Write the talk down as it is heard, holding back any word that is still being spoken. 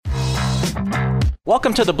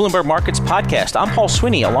Welcome to the Bloomberg Markets Podcast. I'm Paul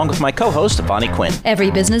Sweeney, along with my co-host, Bonnie Quinn.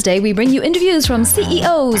 Every business day, we bring you interviews from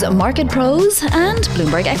CEOs, market pros, and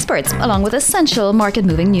Bloomberg experts, along with essential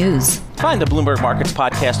market-moving news. Find the Bloomberg Markets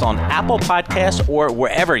Podcast on Apple Podcasts or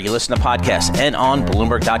wherever you listen to podcasts and on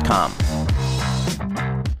Bloomberg.com.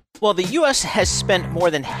 Well, the U.S. has spent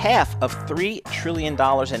more than half of $3 trillion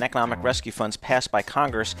in economic rescue funds passed by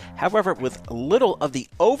Congress, however, with little of the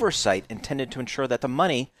oversight intended to ensure that the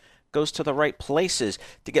money goes to the right places.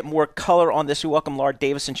 To get more color on this, we welcome Laura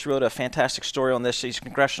Davison. She wrote a fantastic story on this. She's a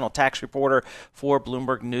congressional tax reporter for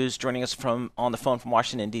Bloomberg News, joining us on the phone from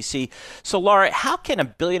Washington, D.C. So, Laura, how can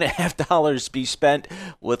 $1.5 billion be spent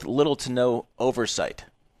with little to no oversight?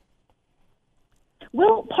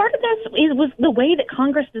 Well, part of this was the way that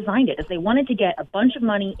Congress designed it, is they wanted to get a bunch of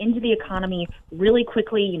money into the economy really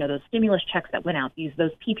quickly, you know, those stimulus checks that went out,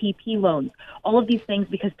 those PPP loans, all of these things,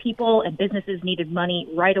 because people and businesses needed money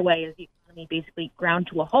right away as the economy basically ground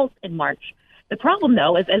to a halt in March. The problem,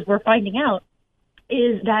 though, as we're finding out,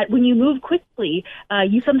 is that when you move quickly,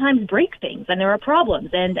 you sometimes break things, and there are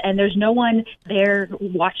problems, and there's no one there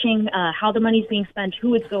watching how the money's being spent,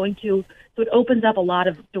 who it's going to. So it opens up a lot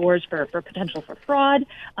of doors for potential for fraud,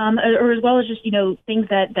 or as well as just, you know, things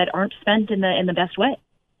that aren't spent in the best way.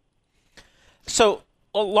 So,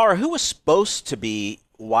 Laura, who was supposed to be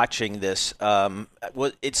watching this?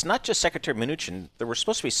 It's not just Secretary Mnuchin. There were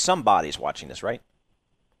supposed to be some bodies watching this, right?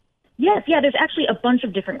 Yes, there's actually a bunch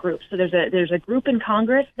of different groups. So there's a group in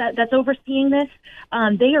Congress that's overseeing this.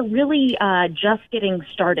 They are really just getting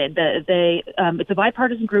started. It's a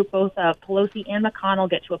bipartisan group. Both Pelosi and McConnell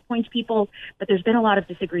get to appoint people, but there's been a lot of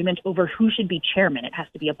disagreement over who should be chairman. It has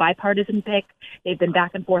to be a bipartisan pick. They've been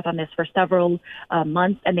back and forth on this for several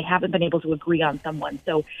months, and they haven't been able to agree on someone.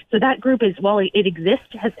 So that group is, while it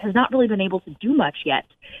exists, has not really been able to do much yet.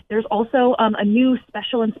 There's also a new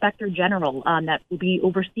special inspector general that will be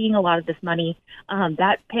overseeing a lot of this money.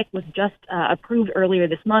 That pick was just approved earlier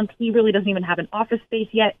this month. He really doesn't even have an office space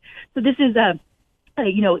yet. So this is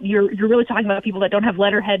you're really talking about people that don't have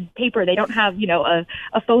letterhead paper. They don't have,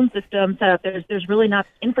 a phone system set up. There's really not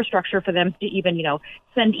infrastructure for them to even,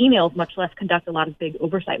 send emails, much less conduct a lot of big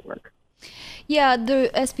oversight work. Yeah,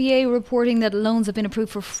 the SBA reporting that loans have been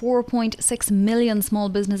approved for 4.6 million small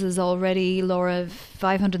businesses already, Laura,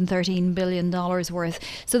 $513 billion worth.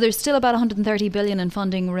 So there's still about $130 billion in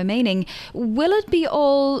funding remaining. Will it be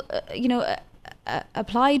all,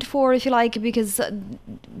 applied for, if you like, because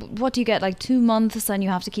what do you get, like 2 months, and you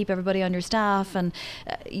have to keep everybody on your staff, and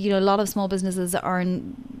a lot of small businesses are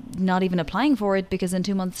not even applying for it because in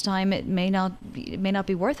 2 months' time it may not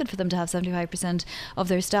be worth it for them to have 75% of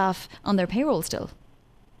their staff on their payroll still.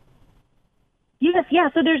 Yes, yeah.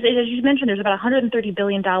 So there's, as you mentioned, there's about $130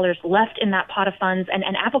 billion left in that pot of funds, and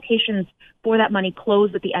applications for that money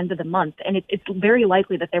close at the end of the month. And it's very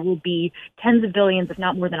likely that there will be tens of billions, if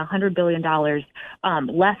not more than $100 billion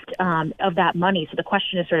left of that money. So the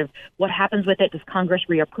question is sort of what happens with it? Does Congress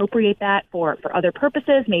reappropriate that for other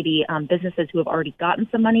purposes? Maybe businesses who have already gotten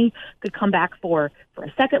some money could come back for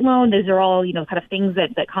a second loan. These are all, kind of things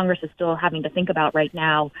that Congress is still having to think about right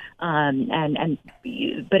now.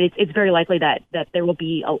 But it's very likely that there will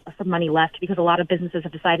be some money left, because a lot of businesses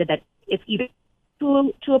have decided that it's either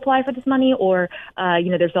to apply for this money, or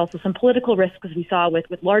there's also some political risk, as we saw with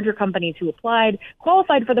larger companies who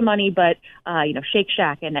qualified for the money, but Shake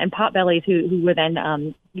Shack and Potbellies who were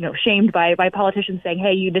then shamed by politicians saying,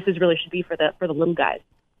 hey, this is really should be for the little guys.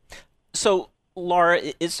 So, Laura,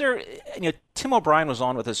 is there, Tim O'Brien was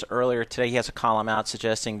on with us earlier today. He has a column out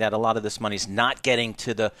suggesting that a lot of this money is not getting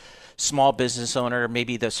to the small business owner,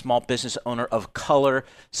 maybe the small business owner of color,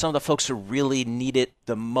 some of the folks who really need it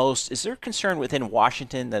the most. Is there concern within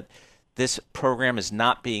Washington that this program is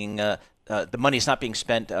not being, the money is not being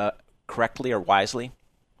spent correctly or wisely?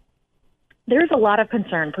 There's a lot of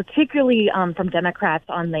concern, particularly from Democrats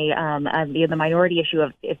on the minority issue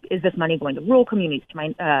of is this money going to rural communities,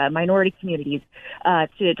 to minority communities,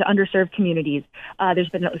 to underserved communities. There's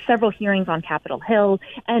been several hearings on Capitol Hill,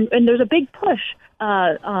 and there's a big push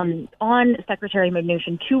on Secretary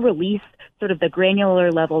Mnuchin to release sort of the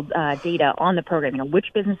granular level data on the program, which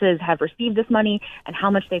businesses have received this money and how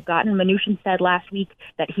much they've gotten. Mnuchin said last week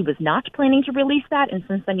that he was not planning to release that, and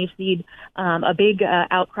since then you've seen a big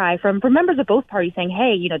outcry from members of both parties saying,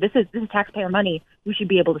 hey, this is taxpayer money. We should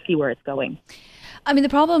be able to see where it's going. I mean, the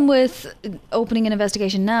problem with opening an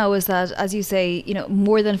investigation now is that, as you say,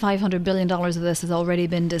 more than $500 billion of this has already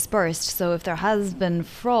been dispersed. So if there has been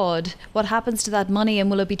fraud, what happens to that money?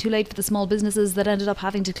 And will it be too late for the small businesses that ended up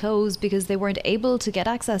having to close because they weren't able to get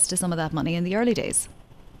access to some of that money in the early days?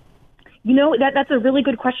 That's a really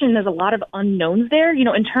good question. There's a lot of unknowns there.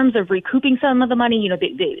 In terms of recouping some of the money,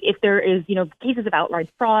 if there is, cases of outright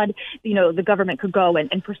fraud, the government could go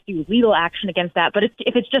and pursue legal action against that. But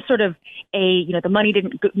if it's just sort of the money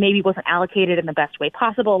maybe wasn't allocated in the best way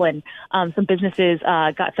possible, and some businesses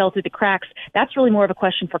fell through the cracks, that's really more of a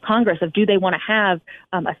question for Congress of do they want to have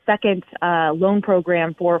a second loan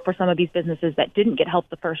program for some of these businesses that didn't get help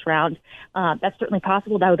the first round. That's certainly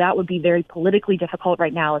possible, though that would be very politically difficult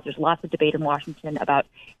right now, as there's lots of debate in Washington about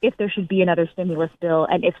if there should be another stimulus bill,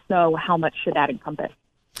 and if so, how much should that encompass?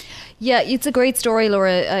 Yeah, it's a great story,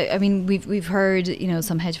 Laura. I mean, we've heard,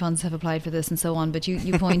 some hedge funds have applied for this and so on, but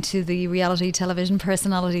you point to the reality television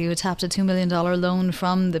personality who tapped a $2 million loan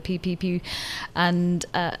from the PPP and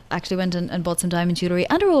actually went and bought some diamond jewellery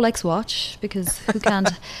and a Rolex watch, because who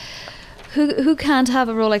can't... Who can't have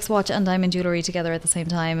a Rolex watch and diamond jewellery together at the same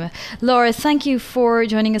time? Laura, thank you for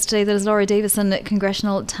joining us today. That is Laura Davison,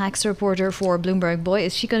 congressional tax reporter for Bloomberg. Boy,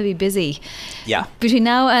 is she going to be busy. Yeah. Between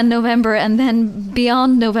now and November, and then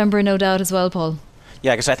beyond November, no doubt as well, Paul.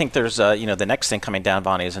 Yeah, because I think there's, the next thing coming down,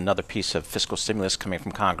 Bonnie, is another piece of fiscal stimulus coming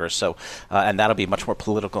from Congress. So, and that'll be much more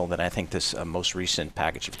political than I think this most recent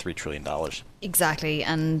package of $3 trillion. Exactly.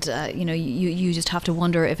 And, you just have to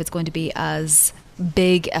wonder if it's going to be as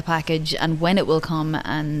big a package and when it will come,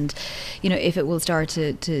 and, if it will start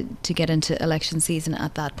to get into election season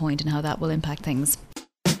at that point and how that will impact things.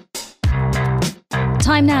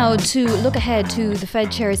 Time now to look ahead to the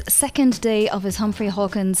Fed Chair's second day of his Humphrey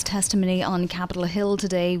Hawkins testimony on Capitol Hill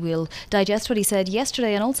today. We'll digest what he said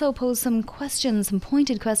yesterday and also pose some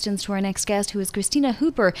pointed questions to our next guest, who is Christina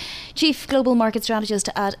Hooper, Chief Global Market Strategist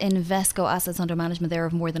at Invesco, assets under management there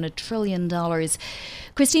of more than $1 trillion.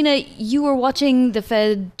 Christina, you were watching the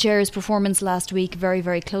Fed Chair's performance last week very,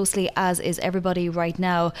 very closely, as is everybody right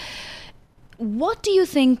now. What do you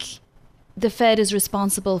think the Fed is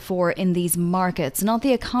responsible for in these markets? Not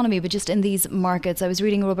the economy, but just in these markets. I was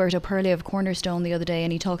reading Roberto Perley of Cornerstone the other day,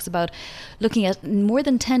 and he talks about looking at more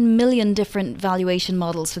than 10 million different valuation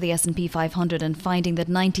models for the S&P 500 and finding that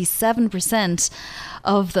 97%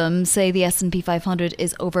 of them say the S&P 500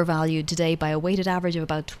 is overvalued today by a weighted average of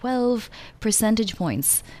about 12 percentage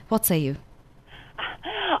points. What say you?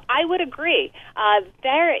 I would agree.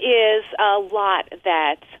 There is a lot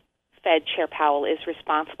that Fed Chair Powell is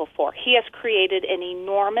responsible for. He has created an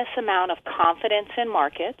enormous amount of confidence in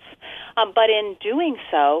markets, but in doing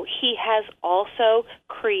so, he has also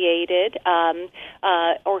created,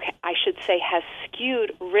 or I should say has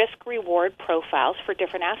skewed risk-reward profiles for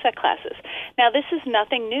different asset classes. Now, this is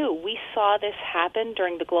nothing new. We saw this happen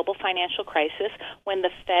during the global financial crisis when the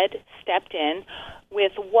Fed stepped in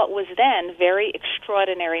with what was then very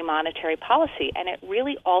extraordinary monetary policy, and it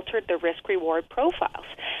really altered the risk-reward profiles.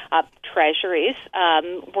 Treasuries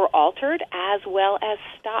were altered, as well as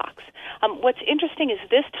stocks. What's interesting is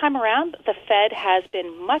this time around, the Fed has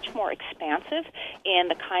been much more expansive in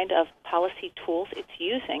the kind of policy tools it's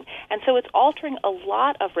using, and so it's altering a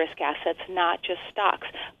lot of risk assets, not just stocks.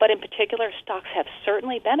 But in particular, stocks have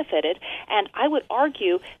certainly benefited, and I would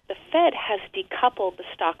argue the Fed has decoupled the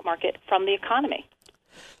stock market from the economy.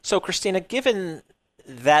 So, Christina, given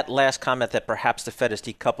that last comment that perhaps the Fed has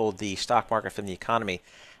decoupled the stock market from the economy,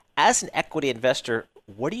 as an equity investor,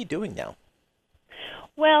 what are you doing now?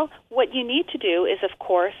 Well, what you need to do is, of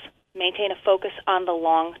course, maintain a focus on the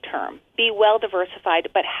long term. Be well diversified,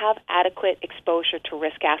 but have adequate exposure to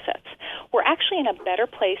risk assets. We're actually in a better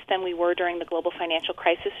place than we were during the global financial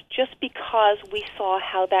crisis just because we saw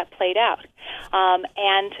how that played out.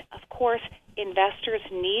 And, of course, investors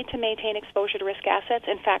need to maintain exposure to risk assets.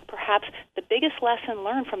 In fact, perhaps the biggest lesson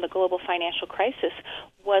learned from the global financial crisis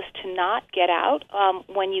was to not get out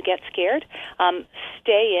when you get scared.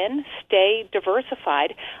 Stay in, stay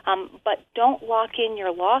diversified, but don't lock in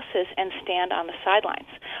your losses and stand on the sidelines.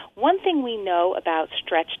 One thing we know about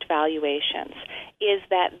stretched valuations is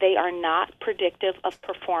that they are not predictive of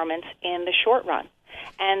performance in the short run.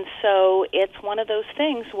 And so it's one of those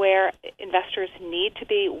things where investors need to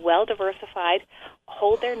be well diversified,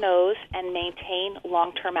 hold their nose, and maintain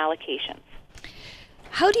long-term allocations.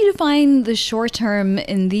 How do you define the short term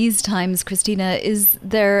in these times, Christina? Is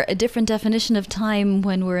there a different definition of time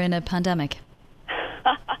when we're in a pandemic?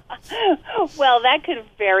 Well, that could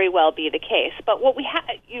very well be the case. But what we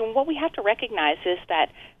have to recognize is that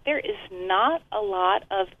there is not a lot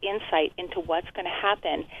of insight into what's going to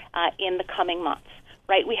happen in the coming months.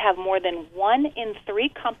 Right, we have more than 1 in 3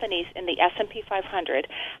 companies in the S&P 500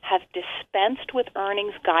 have dispensed with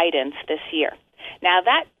earnings guidance this year. Now,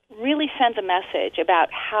 that really sends a message about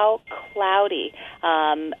how cloudy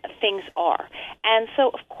things are. And so,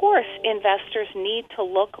 of course, investors need to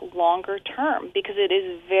look longer term because it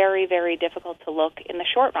is very, very difficult to look in the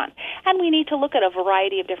short run. And we need to look at a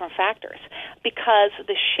variety of different factors because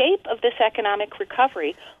the shape of this economic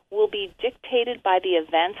recovery will be dictated by the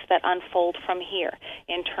events that unfold from here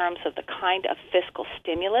in terms of the kind of fiscal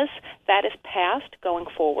stimulus that is passed going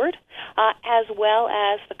forward, as well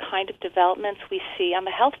as the kind of developments we see on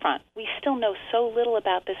the health front. We still know so little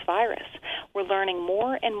about this virus. We're learning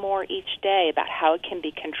more and more each day about how it can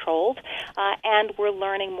be controlled, and we're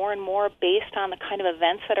learning more and more based on the kind of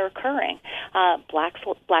events that are occurring.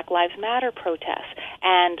 Black Lives Matter protests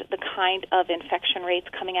and the kind of infection rates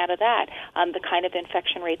coming out of that, the kind of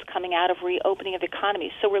infection rates coming out of reopening of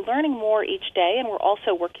economies. So we're learning more each day, and we're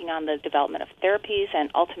also working on the development of therapies and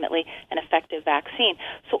ultimately an effective vaccine.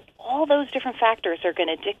 So all those different factors are going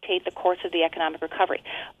to dictate the course of the economic recovery.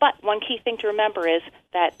 But one key thing to remember is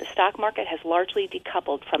that the stock market has largely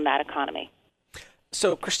decoupled from that economy.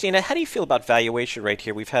 So, Christina, how do you feel about valuation right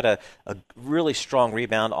here? We've had a really strong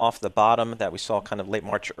rebound off the bottom that we saw kind of late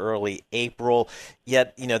March, early April.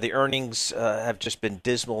 Yet, the earnings have just been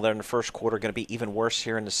dismal there in the first quarter, going to be even worse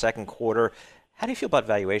here in the second quarter. How do you feel about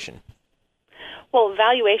valuation? Well,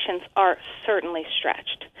 valuations are certainly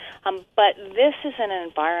stretched. But this is an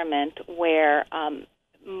environment where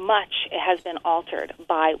much has been altered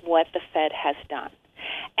by what the Fed has done.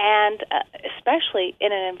 And especially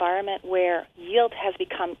in an environment where yield has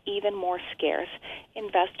become even more scarce,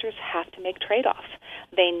 investors have to make trade-offs.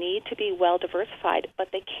 They need to be well diversified, but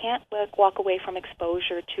they can't walk away from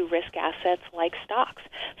exposure to risk assets like stocks.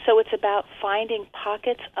 So it's about finding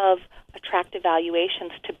pockets of attractive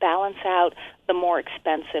valuations to balance out the more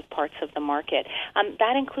expensive parts of the market.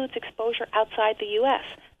 That includes exposure outside the U.S.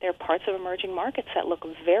 There are parts of emerging markets that look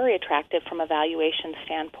very attractive from a valuation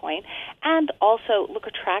standpoint and also look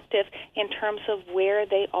attractive in terms of where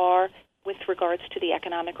they are with regards to the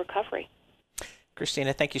economic recovery.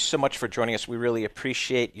 Christina, thank you so much for joining us. We really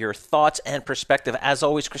appreciate your thoughts and perspective. As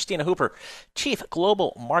always, Christina Hooper, Chief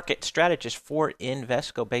Global Market Strategist for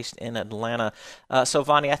Invesco based in Atlanta. So,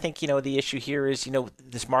 Vani, I think, the issue here is,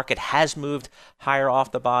 this market has moved higher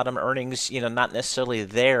off the bottom. Earnings, not necessarily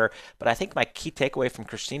there. But I think my key takeaway from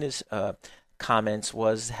Christina's comments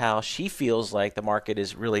was how she feels like the market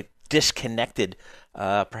is really disconnected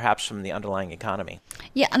perhaps from the underlying economy.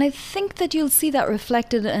 Yeah, and I think that you'll see that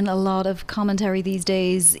reflected in a lot of commentary these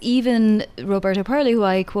days. Even Roberto Perli, who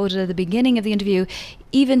I quoted at the beginning of the interview,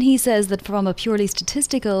 even he says that from a purely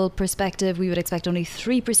statistical perspective, we would expect only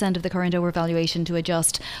 3% of the current overvaluation to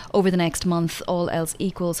adjust over the next month, all else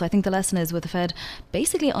equal. So I think the lesson is with the Fed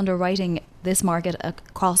basically underwriting this market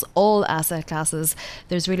across all asset classes,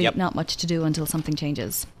 there's really not much to do until something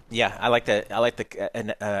changes. Yeah, I like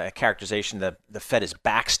the characterization that the Fed is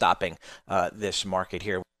backstopping this market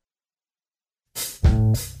here.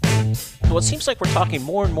 Well, it seems like we're talking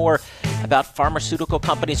more and more about pharmaceutical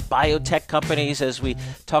companies, biotech companies, as we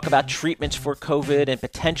talk about treatments for COVID and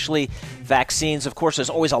potentially vaccines. Of course, there's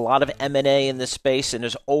always a lot of M&A in this space, and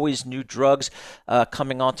there's always new drugs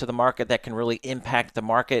coming onto the market that can really impact the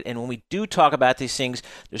market. And when we do talk about these things,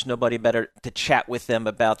 there's nobody better to chat with them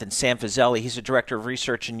about than Sam Fazeli. He's a director of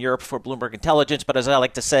research in Europe for Bloomberg Intelligence, but as I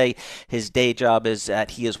like to say, his day job is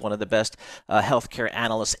that he is one of the best healthcare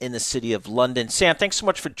analysts in the city of London. Sam, thanks so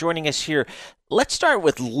much for joining us here. Let's start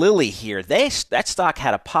with Lilly here. That stock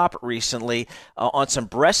had a pop recently on some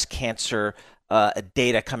breast cancer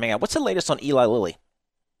data coming out. What's the latest on Eli Lilly?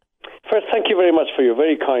 First, thank you very much for your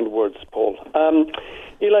very kind words, Paul.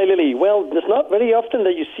 Eli Lilly, well, it's not very often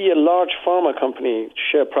that you see a large pharma company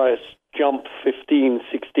share price jump 15,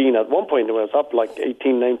 16. At one point, it was up like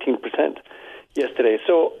 18, 19% yesterday.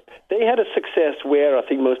 So they had a success where I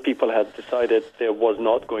think most people had decided there was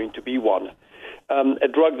not going to be one. A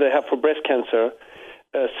drug they have for breast cancer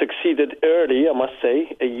succeeded early, I must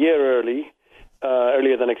say, a year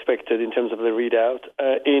earlier than expected in terms of the readout,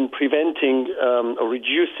 in preventing or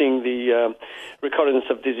reducing the recurrence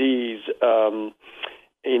of disease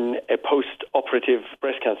in a post-operative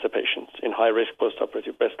breast cancer patients, in high-risk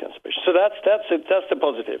post-operative breast cancer patients. So that's the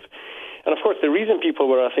positive. And of course, the reason people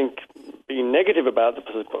were, I think, being negative about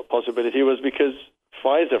the possibility was because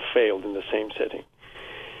Pfizer failed in the same setting.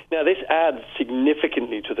 Now, this adds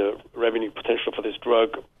significantly to the revenue potential for this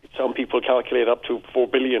drug. Some people calculate up to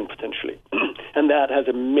 $4 billion potentially. And that has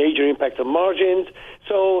a major impact on margins.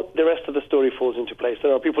 So the rest of the story falls into place.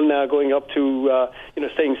 There are people now going up to,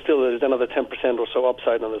 saying still there's another 10% or so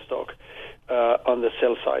upside on the stock. on the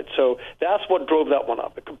sell side. So that's what drove that one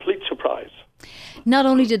up, a complete surprise. Not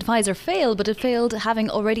only did Pfizer fail, but it failed having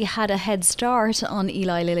already had a head start on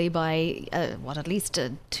Eli Lilly by, at least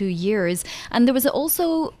 2 years. And there was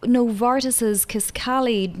also Novartis's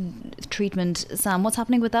Kisqali treatment. Sam, what's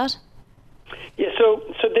happening with that? Yeah, so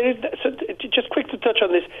just quick to touch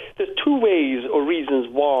on this, there's two ways or reasons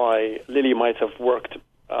why Lilly might have worked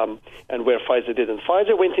and where Pfizer didn't.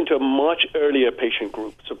 Pfizer went into a much earlier patient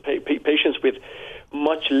group, so patients with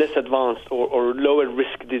much less advanced or lower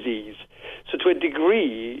risk disease. So to a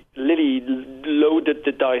degree, Lilly loaded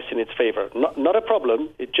the dice in its favor. Not a problem.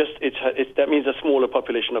 That means a smaller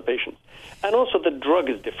population of patients. And also the drug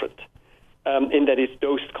is different in that it's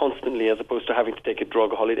dosed constantly as opposed to having to take a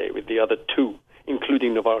drug holiday with the other two,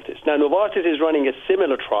 including Novartis. Now, Novartis is running a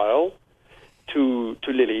similar trial to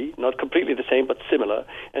Lilly, not completely the same, but similar,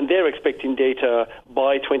 and they're expecting data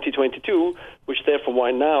by 2022, which therefore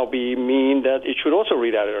might now mean that it should also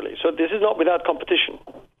read out early. So this is not without competition.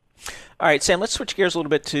 All right, Sam, let's switch gears a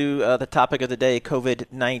little bit to the topic of the day,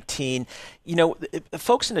 COVID-19.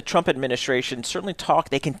 Folks in the Trump administration certainly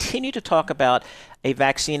they continue to talk about a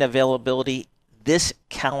vaccine availability this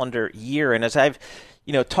calendar year. And as I've,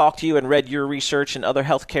 talked to you and read your research and other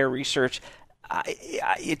healthcare research,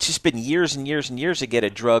 it's just been years and years and years to get a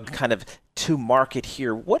drug kind of to market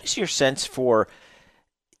here. What is your sense for,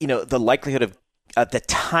 the likelihood of the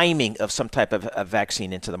timing of some type of a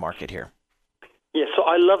vaccine into the market here? Yeah, so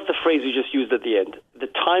I love the phrase you just used at the end, the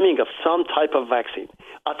timing of some type of vaccine.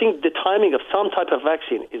 I think the timing of some type of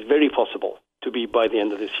vaccine is very possible to be by the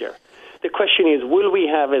end of this year. The question is, will we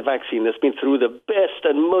have a vaccine that's been through the best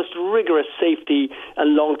and most rigorous safety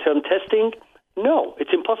and long-term testing? No,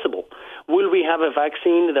 it's impossible. Will we have a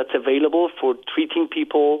vaccine that's available for treating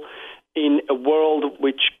people in a world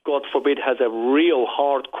which, God forbid, has a real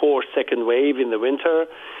hardcore second wave in the winter,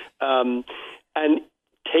 and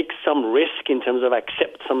take some risk in terms of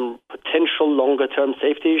accept some potential longer-term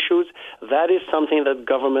safety issues? That is something that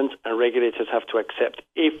government and regulators have to accept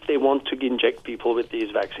if they want to inject people with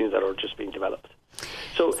these vaccines that are just being developed.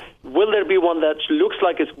 So will there be one that looks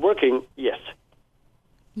like it's working? Yes.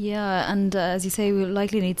 Yeah, and as you say, we'll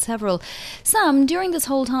likely need several. Sam, during this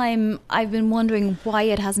whole time, I've been wondering why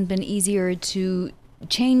it hasn't been easier to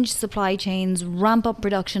change supply chains, ramp up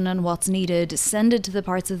production on what's needed, send it to the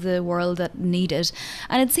parts of the world that need it.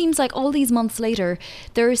 And it seems like all these months later,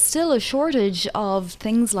 there is still a shortage of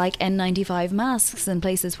things like N95 masks in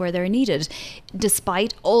places where they're needed,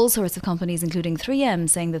 despite all sorts of companies, including 3M,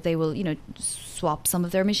 saying that they will, swap some of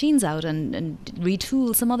their machines out and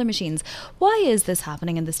retool some other machines. Why is this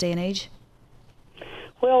happening in this day and age?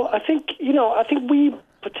 Well, I think we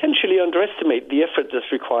potentially underestimate the effort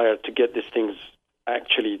that's required to get these things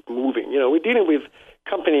actually moving. We're dealing with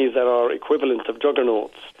companies that are equivalent of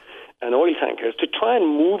juggernauts and oil tankers. To try and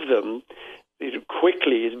move them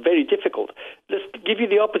quickly is very difficult. Let's give you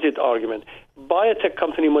the opposite argument. Biotech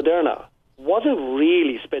company Moderna wasn't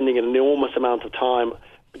really spending an enormous amount of time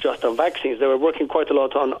just on vaccines. They were working quite a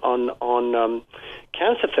lot on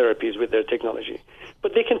cancer therapies with their technology.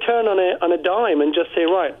 But they can turn on a dime and just say,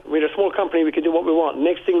 right, we're a small company, we can do what we want.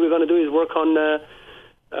 Next thing we're going to do is work on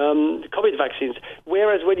COVID vaccines.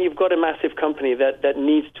 Whereas when you've got a massive company that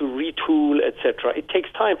needs to retool, etc., it takes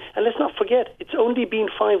time. And let's not forget, it's only been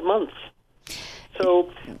 5 months.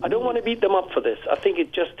 So I don't want to beat them up for this. I think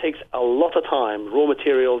it just takes a lot of time. Raw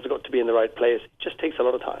materials have got to be in the right place. It just takes a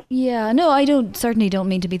lot of time. Yeah, no, I certainly don't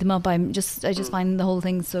mean to beat them up. I just find the whole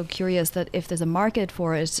thing so curious that if there's a market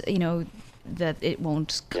for it, that it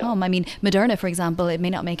won't come. Yeah. I mean, Moderna, for example, it may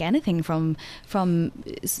not make anything from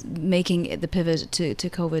making the pivot to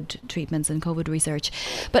COVID treatments and COVID research.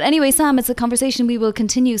 But anyway, Sam, it's a conversation we will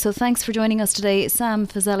continue. So thanks for joining us today. Sam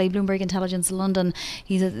Fazeli, Bloomberg Intelligence London.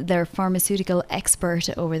 He's their pharmaceutical expert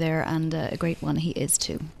over there, and a great one he is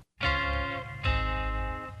too.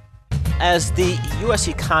 As the U.S.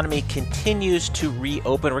 economy continues to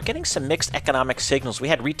reopen, we're getting some mixed economic signals. We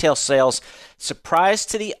had retail sales surprise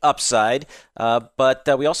to the upside, but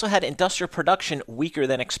we also had industrial production weaker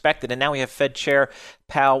than expected. And now we have Fed Chair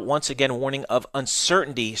Powell once again warning of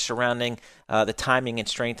uncertainty surrounding the timing and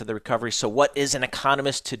strength of the recovery. So what is an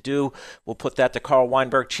economist to do? We'll put that to Carl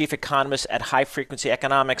Weinberg, Chief Economist at High Frequency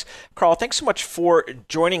Economics. Carl, thanks so much for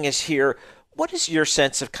joining us here. What is your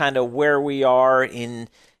sense of kind of where we are in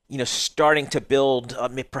starting to build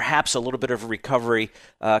perhaps a little bit of a recovery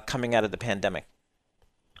coming out of the pandemic?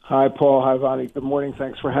 Hi, Paul. Hi, Vonnie. Good morning.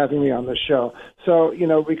 Thanks for having me on the show. So,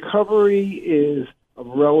 recovery is a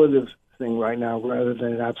relative thing right now rather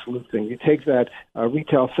than an absolute thing. You take that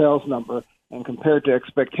retail sales number, And compared to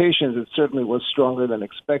expectations, it certainly was stronger than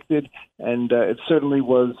expected, and it certainly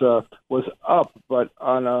was up. But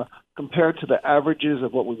compared to the averages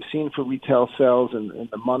of what we've seen for retail sales in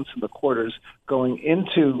the months and the quarters going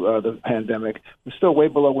into the pandemic, we're still way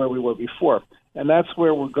below where we were before. And that's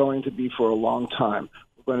where we're going to be for a long time.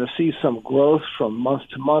 We're going to see some growth from month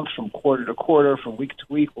to month, from quarter to quarter, from week to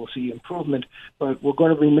week. We'll see improvement, but we're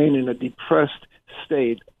going to remain in a depressed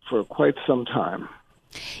state for quite some time.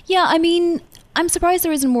 Yeah, I mean, I'm surprised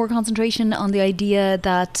there isn't more concentration on the idea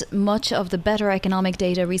that much of the better economic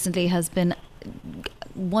data recently has been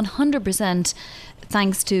 100%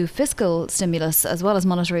 thanks to fiscal stimulus as well as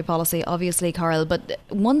monetary policy, obviously, Carl. But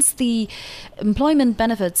once the employment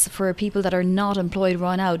benefits for people that are not employed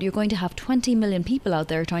run out, you're going to have 20 million people out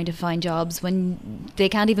there trying to find jobs when they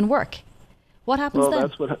can't even work. What happens then?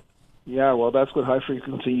 That's what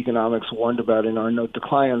high-frequency economics warned about in our note to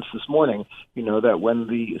clients this morning. You know, that when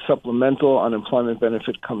the supplemental unemployment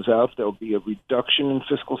benefit comes out, there'll be a reduction in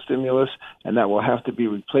fiscal stimulus, and that will have to be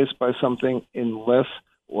replaced by something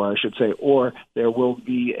or there will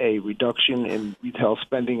be a reduction in retail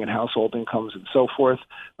spending and household incomes and so forth.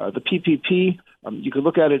 The PPP, you could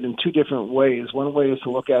look at it in two different ways. One way is to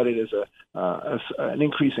look at it as an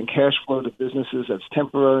increase in cash flow to businesses that's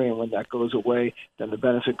temporary, and when that goes away, then the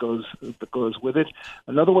benefit goes with it.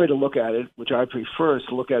 Another way to look at it, which I prefer, is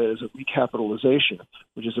to look at it as a recapitalization,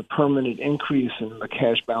 which is a permanent increase in the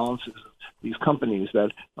cash balances of these companies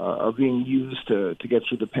that are being used to get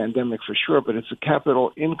through the pandemic for sure, but it's a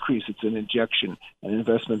capital increase. It's an injection, an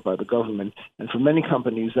investment by the government. And for many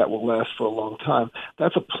companies, that will last for a long time.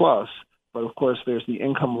 That's a plus. But, of course, there's the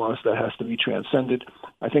income loss that has to be transcended.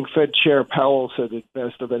 I think Fed Chair Powell said it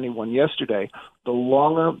best of anyone yesterday. The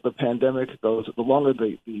longer the pandemic goes, the longer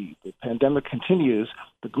the pandemic continues,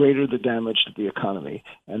 the greater the damage to the economy.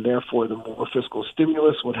 And, therefore, the more fiscal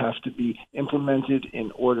stimulus would have to be implemented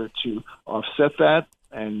in order to offset that.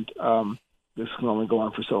 And this can only go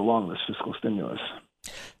on for so long, this fiscal stimulus.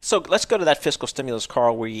 So let's go to that fiscal stimulus,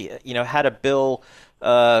 Carl. We had a bill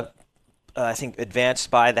I think advanced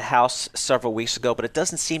by the House several weeks ago, but it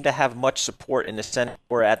doesn't seem to have much support in the Senate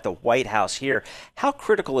or at the White House here. How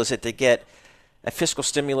critical is it to get a fiscal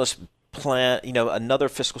stimulus plan, another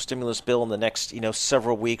fiscal stimulus bill in the next,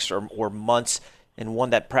 several weeks or months, and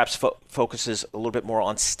one that perhaps focuses a little bit more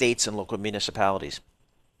on states and local municipalities?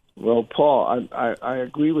 Well, Paul, I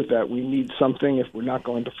agree with that. We need something if we're not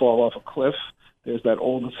going to fall off a cliff. There's that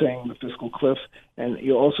old saying, the fiscal cliff. And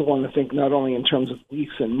you also want to think not only in terms of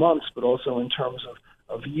weeks and months, but also in terms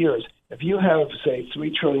of years. If you have, say,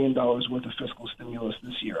 $3 trillion worth of fiscal stimulus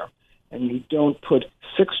this year, and you don't put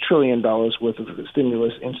 $6 trillion worth of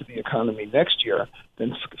stimulus into the economy next year,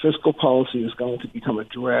 then fiscal policy is going to become a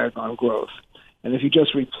drag on growth. And if you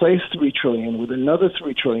just replace $3 trillion with another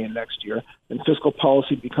 $3 trillion next year, then fiscal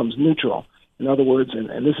policy becomes neutral. In other words,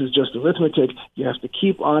 and this is just arithmetic, you have to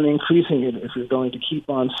keep on increasing it if you're going to keep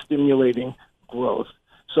on stimulating growth.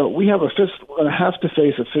 So we're going to have to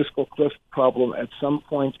face a fiscal cliff problem at some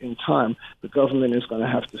point in time. The government is going to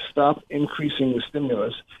have to stop increasing the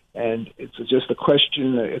stimulus, and it's just a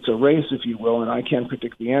question, it's a race, if you will, and I can't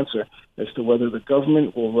predict the answer as to whether the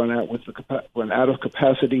government will run out of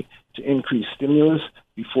capacity to increase stimulus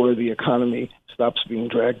before the economy stops being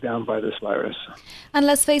dragged down by this virus. And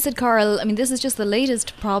let's face it, Carl, I mean, this is just the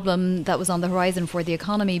latest problem that was on the horizon for the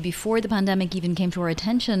economy. Before the pandemic even came to our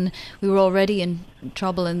attention, we were already in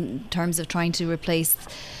trouble in terms of trying to replace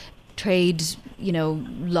trade,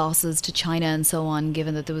 losses to China and so on,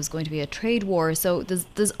 given that there was going to be a trade war. So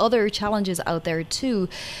there's other challenges out there too.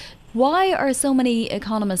 Why are so many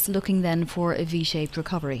economists looking then for a V-shaped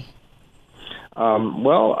recovery?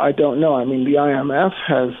 Well, I don't know. I mean, the IMF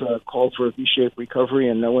has called for a V-shaped recovery,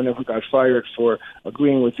 and no one ever got fired for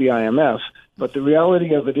agreeing with the IMF. But the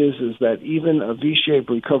reality of it is that even a V-shaped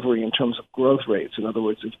recovery in terms of growth rates, in other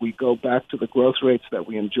words, if we go back to the growth rates that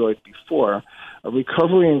we enjoyed before, a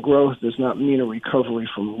recovery in growth does not mean a recovery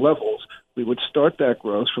from levels. We would start that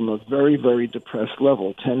growth from a very, very depressed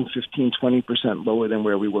level, 10, 15, 20% lower than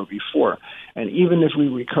where we were before. And even if we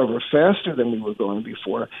recover faster than we were going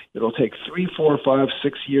before, it'll take 3, 4, 5,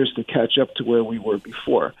 6 years to catch up to where we were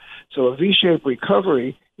before. So a V-shaped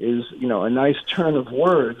recovery is, a nice turn of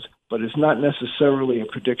words, but it's not necessarily a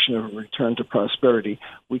prediction of a return to prosperity.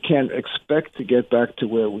 We can't expect to get back to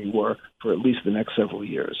where we were for at least the next several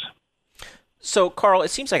years. So, Carl,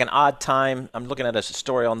 it seems like an odd time. I'm looking at a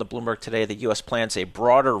story on the Bloomberg today. The U.S. plans a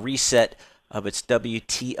broader reset of its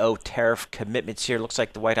WTO tariff commitments here. It looks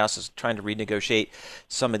like the White House is trying to renegotiate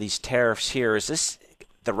some of these tariffs here. Is this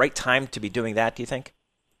the right time to be doing that, do you think?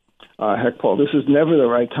 Heck, Paul, this is never the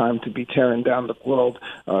right time to be tearing down the world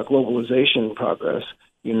globalization progress.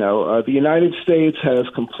 The United States has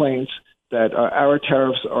complaints that our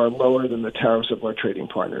tariffs are lower than the tariffs of our trading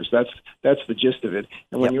partners. That's the gist of it.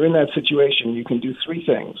 And when you're in that situation, you can do three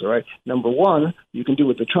things, all right? Number one, you can do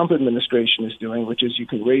what the Trump administration is doing, which is you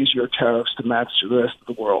can raise your tariffs to match the rest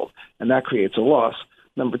of the world, and that creates a loss.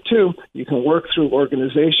 Number two, you can work through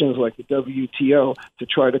organizations like the WTO to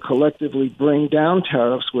try to collectively bring down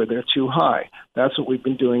tariffs where they're too high. That's what we've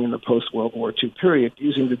been doing in the post-World War II period,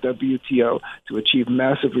 using the WTO to achieve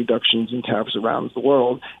massive reductions in tariffs around the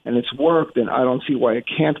world. And it's worked, and I don't see why it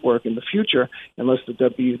can't work in the future unless the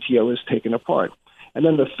WTO is taken apart. And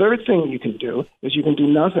then the third thing you can do is you can do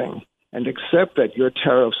nothing and accept that your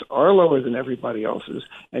tariffs are lower than everybody else's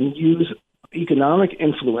and use economic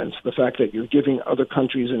influence, the fact that you're giving other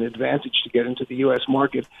countries an advantage to get into the U.S.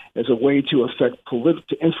 market as a way to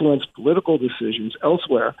to influence political decisions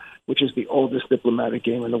elsewhere, which is the oldest diplomatic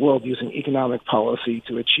game in the world, using economic policy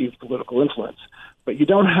to achieve political influence. But you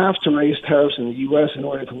don't have to raise tariffs in the U.S. in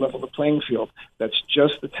order to level the playing field. That's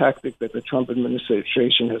just the tactic that the Trump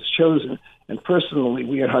administration has chosen. And personally,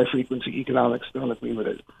 we at High Frequency Economics don't agree with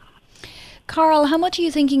it. Carl, how much are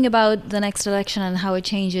you thinking about the next election and how it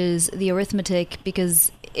changes the arithmetic?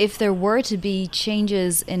 Because if there were to be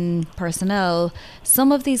changes in personnel,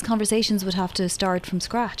 some of these conversations would have to start from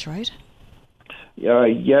scratch, right?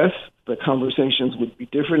 Yes, the conversations would be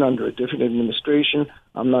different under a different administration.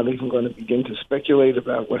 I'm not even going to begin to speculate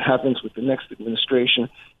about what happens with the next administration.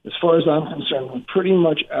 As far as I'm concerned, we're pretty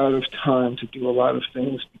much out of time to do a lot of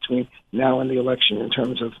things between now and the election in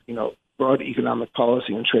terms of, broad economic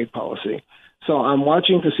policy and trade policy. So I'm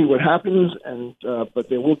watching to see what happens, but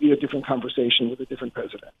there will be a different conversation with a different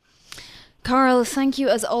president. Carl, thank you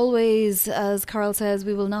as always. As Carl says,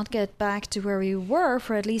 we will not get back to where we were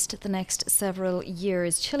for at least the next several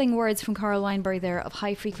years. Chilling words from Carl Weinberg there of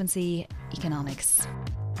High Frequency Economics.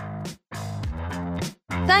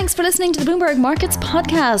 Thanks for listening to the Bloomberg Markets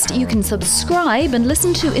Podcast. You can subscribe and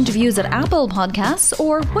listen to interviews at Apple Podcasts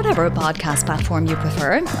or whatever podcast platform you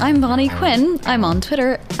prefer. I'm Bonnie Quinn. I'm on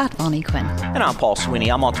Twitter at Bonnie Quinn. And I'm Paul Sweeney.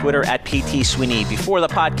 I'm on Twitter at PT Sweeney. Before the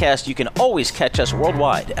podcast, you can always catch us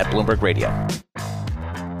worldwide at Bloomberg Radio.